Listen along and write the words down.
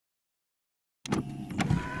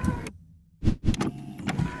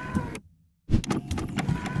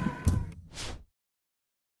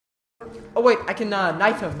Oh wait, I can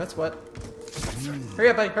knife him. That's what. Hurry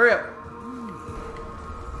up, buddy. Hurry up.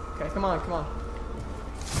 Okay, come on, come on.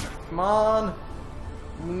 Come on.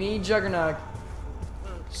 We need Juggernaut.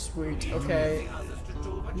 Sweet. Okay.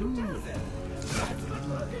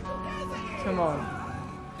 Come on.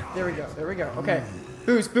 There we go. There we go. Okay.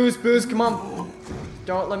 Booze, booze, booze. Come on.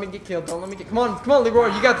 Don't let me get killed. Don't let me get. Come on, Leroy.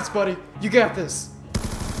 You got this, buddy. You got this.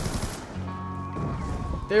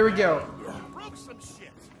 There we go.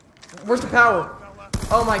 Where's the power?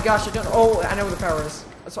 Oh my gosh, I don't. Oh, I know where the power is.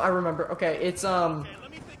 That's what I remember. Okay, it's Isn't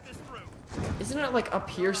it like up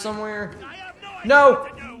here somewhere? No.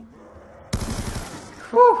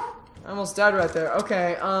 Whew. I almost died right there.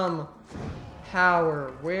 Okay.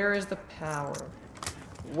 Power. Where is the power?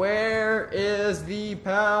 Where is the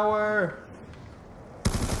power?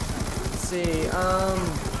 Let's see.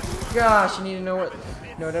 Gosh, I need to know what.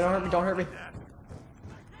 No, don't hurt me. Don't hurt me.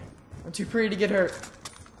 I'm too pretty to get hurt.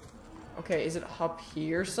 Okay, is it up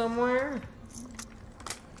here somewhere?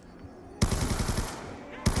 There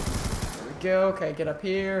we go. Okay, get up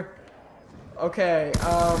here. Okay,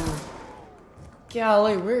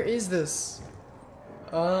 golly, where is this?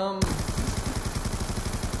 I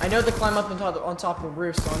know to climb up on top of the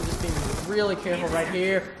roof, so I'm just being really careful right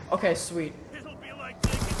here. Okay, sweet.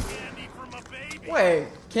 Wait,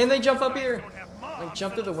 can they jump up here? Like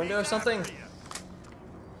jump through the window or something?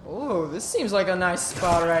 Oh, this seems like a nice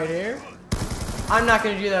spot right here. I'm not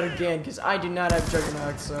going to do that again because I do not have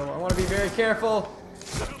Juggernaut, so I want to be very careful.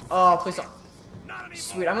 Oh, please don't.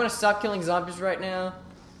 Sweet, I'm going to stop killing zombies right now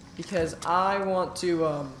because I want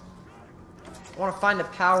to find the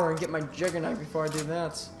power and get my Juggernaut before I do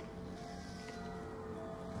that.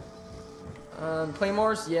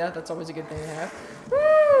 Claymores? Yeah, that's always a good thing to have.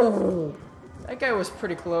 Woo! That guy was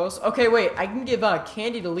pretty close. Okay, wait, I can give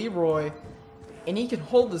candy to Leroy. And he can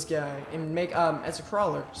hold this guy and make as a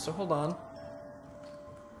crawler. So hold on.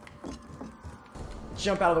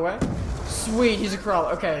 Jump out of the way. Sweet, he's a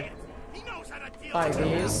crawler. Okay. Buy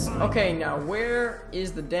these. Okay, now where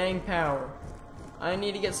is the dang power? I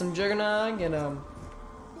need to get some Juggernaut and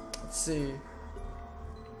let's see.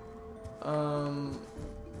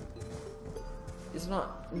 It's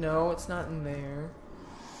not. No, it's not in there.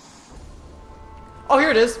 Oh, here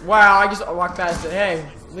it is. Wow, I just walked past it. Hey,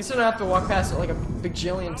 at least I don't have to walk past it like a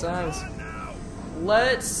bajillion times.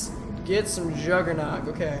 Let's get some Juggernaut.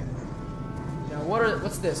 Okay. Now,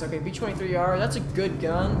 what's this? Okay, B-23R. That's a good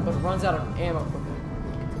gun, but it runs out of ammo quickly.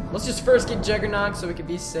 Let's just first get Juggernaut so we can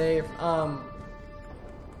be safe.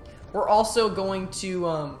 We're also going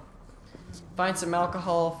to find some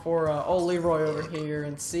alcohol for old Leroy over here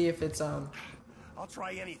and see if it's I'll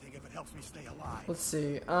try anything if it helps me stay alive. Let's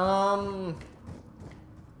see.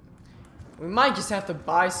 We might just have to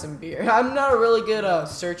buy some beer. I'm not a really good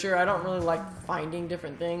searcher. I don't really like finding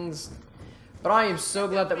different things. But I am so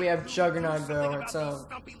glad that we have Juggernaut though. It's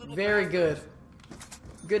very good.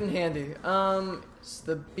 Good and handy. Is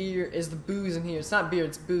the booze in here? It's not beer,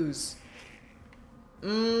 it's booze.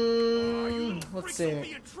 Let's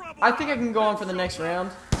see. I think I can go on for the next round.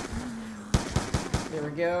 There we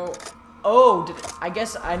go. Oh, I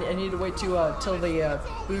guess I need to wait to till the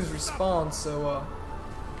booze respawns, so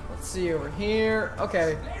let's see over here.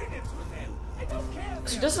 Okay.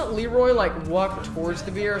 So doesn't Leroy like walk towards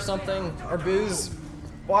the beer or something? Or booze?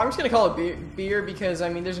 Well, I'm just gonna call it beer because I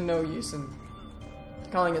mean there's no use in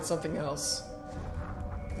calling it something else.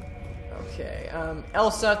 Okay,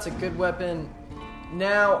 LSAT's a good weapon.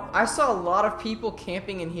 Now, I saw a lot of people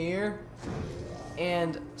camping in here,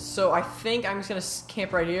 and so I think I'm just gonna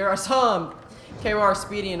camp right here. I saw KR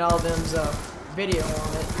Speedy and all of them's video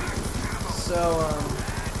on it. So,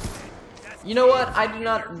 you know what? I did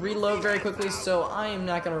not reload very quickly, so I am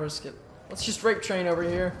not gonna risk it. Let's just rape train over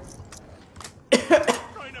here.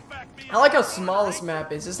 I like how small this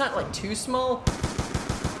map is. It's not like too small,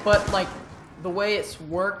 but like the way it's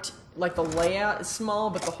worked, like the layout is small,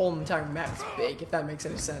 but the whole entire map is big, if that makes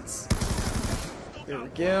any sense. There we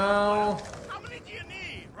go.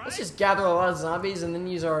 Let's just gather a lot of zombies and then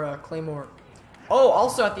use our claymore. Oh,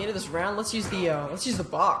 also at the end of this round, let's use the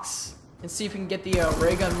box and see if we can get the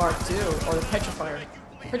ray gun Mark II or the petrifier.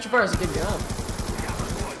 Petrifier is a good gun.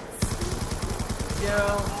 There we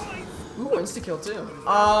go. Ooh, insta kill too.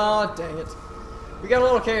 Oh, dang it. We got a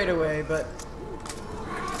little carried away, but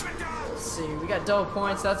let's see. We got double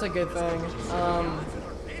points. That's a good thing.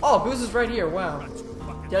 Oh, booze is right here. Wow.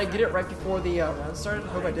 Did I get it right before the round started?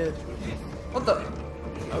 Hope I did. What the?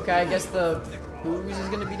 Okay, I guess the booze is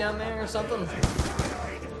gonna be down there or something.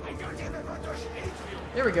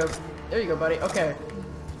 There we go. There you go, buddy. Okay.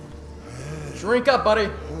 Drink up,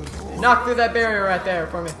 buddy. Knock through that barrier right there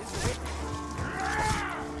for me.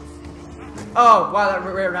 Oh, wow, that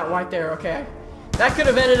red not right there. Okay. That could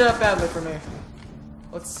have ended up badly for me.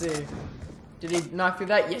 Let's see. Did he knock through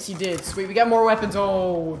that? Yes, he did. Sweet. We got more weapons.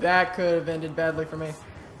 Oh, that could have ended badly for me.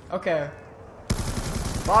 Okay.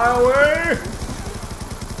 Fire away!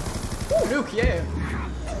 Ooh, nuke, yeah.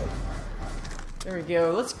 There we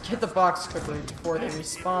go. Let's hit the box quickly before they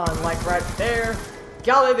respawn. Like right there.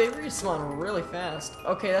 Golly, they respawn really fast.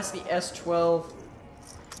 Okay, that's the S12.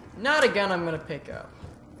 Not a gun I'm gonna pick up.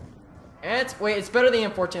 And wait, it's better than the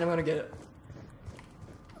M14. I'm gonna get it.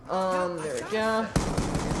 There we go.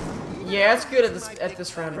 Yeah, it's good at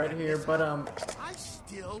this round right here, but I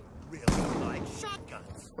still really like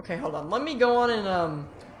shotguns. okay, hold on. Let me go on and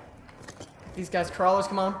these guys crawlers,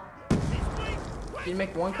 come on. Did you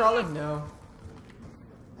make one crawler? No.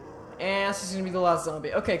 And this is gonna be the last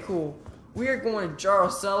zombie. Okay, cool. We are going to jar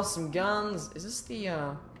ourselves some guns. Is this the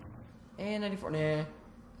A94? Nah.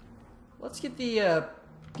 Let's get the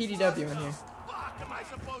PDW in here. What am I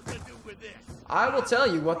supposed to do with this? I will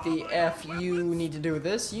tell you what the F you need to do with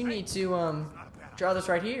this. You need to draw this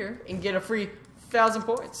right here and get a free 1,000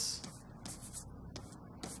 points.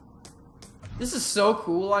 This is so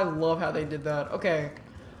cool. I love how they did that. Okay,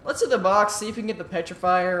 let's hit the box, see if we can get the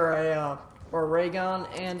petrifier or a ray gun,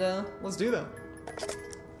 and let's do that.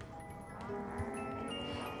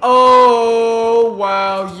 Oh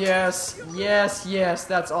wow! Yes, yes, yes.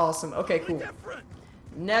 That's awesome. Okay, cool.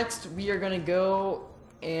 Next, we are gonna go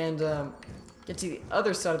and get to the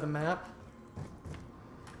other side of the map.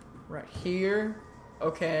 Right here.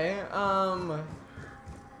 Okay.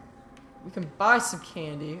 We can buy some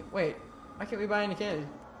candy. Wait, why can't we buy any candy?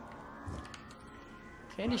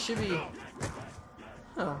 Candy should be.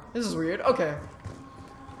 Oh, this is weird. Okay.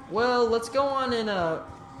 Well, let's go on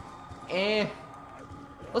and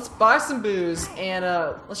let's buy some booze and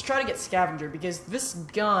let's try to get scavenger because this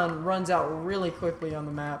gun runs out really quickly on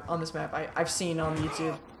the map. On this map, I've seen on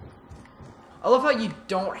YouTube. I love how you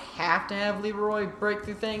don't have to have Leroy break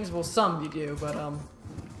through things. Well, some you do, but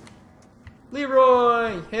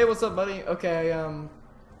Leroy, hey, what's up, buddy? Okay,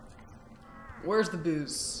 where's the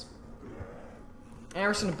booze? And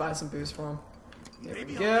we're just gonna buy some booze for him. There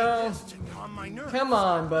we go. Come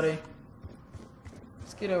on, buddy.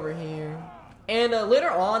 Let's get over here. And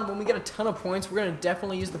later on, when we get a ton of points, we're gonna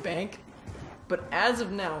definitely use the bank. But as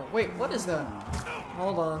of now, wait, what is that?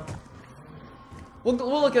 Hold on. We'll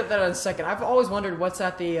look at that in a second. I've always wondered what's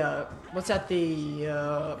at the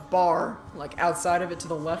bar, like outside of it to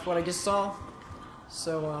the left. What I just saw.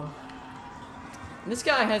 So this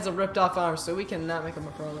guy has a ripped off arm, so we cannot make him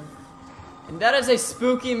a problem. And that is a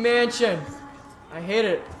spooky mansion. I hate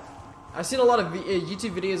it. I've seen a lot of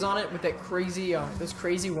YouTube videos on it with that crazy, this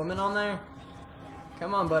crazy woman on there.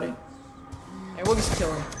 Come on, buddy. Hey, we'll just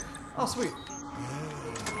kill him. Oh, sweet.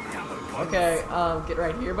 Okay, get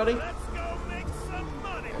right here, buddy.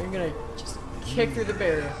 You're gonna just kick through the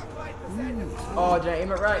barrier. Oh, did I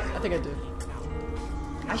aim it right? I think I did.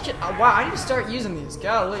 I should. Wow, I need to start using these.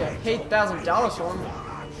 Golly, I paid $1,000 for them.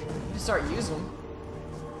 I need to start using them.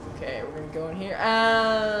 Okay, we're gonna go in here.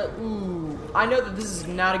 Ooh. I know that this is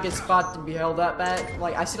not a good spot to be held up at.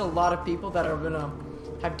 Like, I've seen a lot of people that are gonna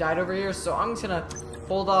have died over here, so I'm just gonna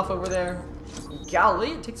hold off over there.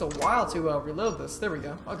 Golly, it takes a while to reload this. There we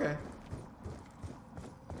go. Okay.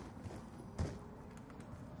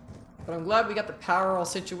 But I'm glad we got the power all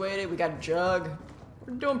situated. We got a jug.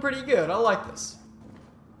 We're doing pretty good. I like this.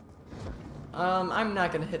 I'm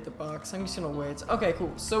not gonna hit the box. I'm just gonna wait. Okay,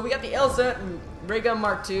 cool. So we got the LZ and Ray Gun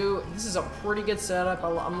Mark II. This is a pretty good setup.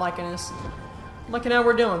 I'm liking this. I'm liking how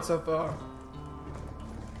we're doing so far.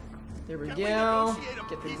 There we go.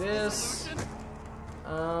 Get through this.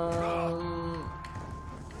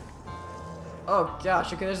 Oh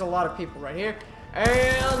gosh. Okay, there's a lot of people right here.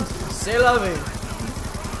 And c'est la vie.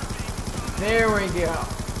 There we go.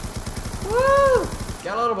 Woo!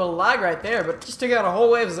 Got a little bit of lag right there, but just took out a whole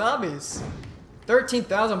wave of zombies.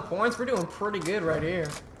 13,000 points. We're doing pretty good right here.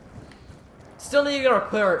 Still need to get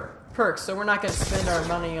our perks, so we're not gonna spend our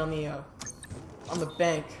money on the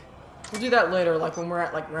bank. We'll do that later, like when we're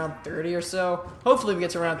at like round 30 or so. Hopefully we get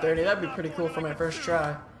to round 30. That'd be pretty cool for my first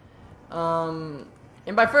try. And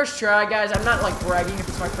by first try, guys, I'm not like bragging if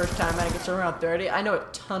it's my first time and I get to round 30. I know a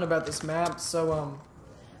ton about this map, so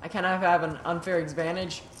I kind of have an unfair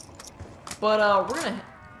advantage. But we're gonna.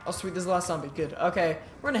 Oh sweet, this is the last zombie. Good. Okay,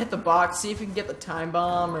 we're gonna hit the box, see if we can get the time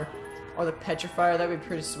bomb or the petrifier. That'd be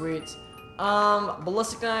pretty sweet.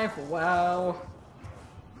 Ballistic knife. Wow.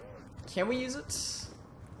 Can we use it?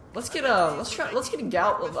 Let's get get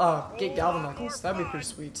galvan knuckles. That'd be pretty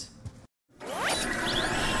sweet.